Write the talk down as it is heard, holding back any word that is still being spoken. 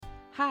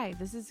Hi,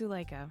 this is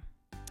Zuleika.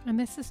 And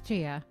this is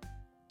Gia.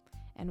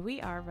 And we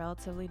are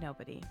Relatively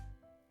Nobody.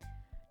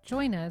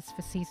 Join us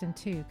for Season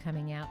 2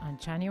 coming out on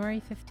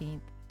January 15th,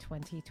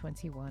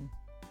 2021.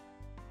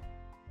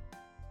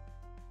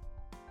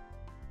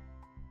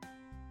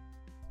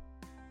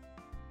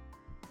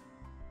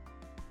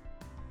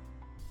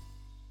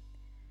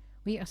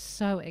 We are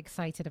so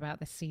excited about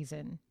this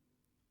season.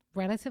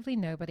 Relatively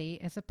Nobody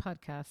is a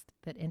podcast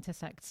that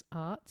intersects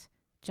art,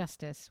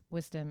 justice,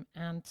 wisdom,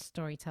 and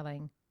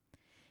storytelling.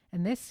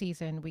 In this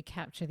season, we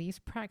capture these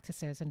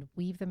practices and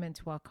weave them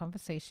into our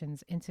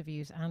conversations,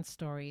 interviews, and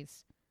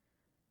stories.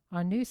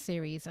 Our new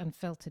series,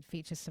 Unfiltered,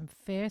 features some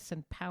fierce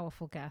and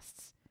powerful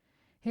guests.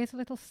 Here's a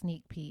little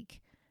sneak peek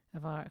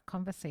of our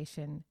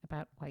conversation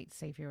about white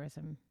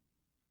saviorism.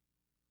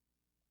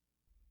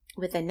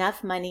 With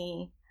enough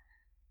money,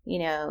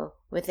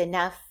 with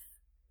enough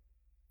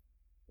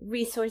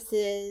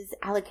resources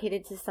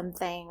allocated to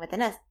something, with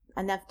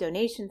enough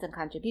donations and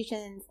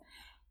contributions,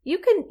 you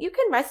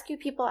can rescue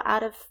people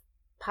out of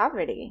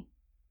poverty.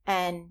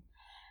 And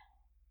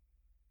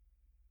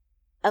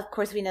of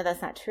course, we know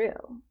that's not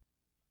true.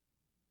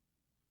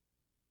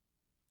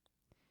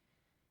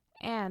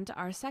 And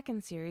our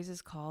second series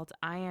is called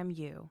I Am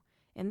You.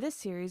 In this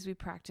series, we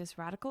practice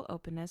radical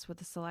openness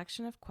with a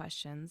selection of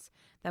questions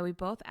that we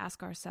both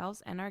ask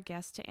ourselves and our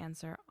guests to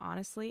answer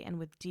honestly and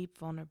with deep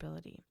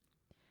vulnerability.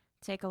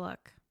 Take a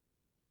look.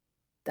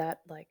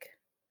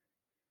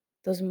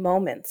 Those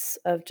moments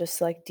of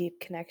just deep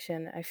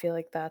connection, I feel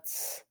like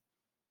that's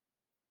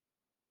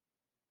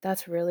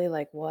really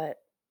what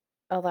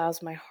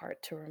allows my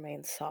heart to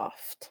remain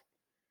soft.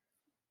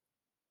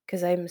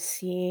 Because I'm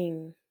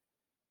seeing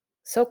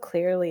so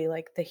clearly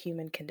the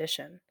human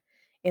condition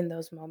in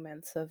those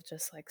moments of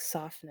just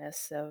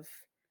softness, of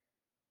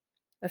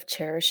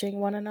cherishing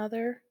one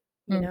another,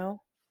 you know?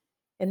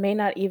 It may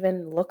not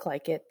even look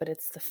like it, but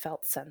it's the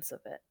felt sense of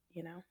it,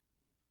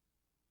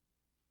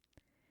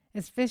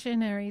 As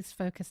visionaries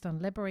focused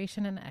on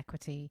liberation and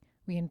equity,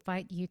 we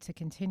invite you to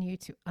continue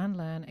to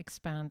unlearn,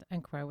 expand,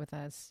 and grow with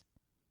us.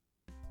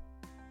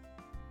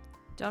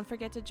 Don't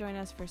forget to join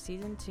us for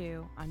Season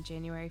 2 on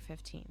January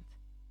 15th.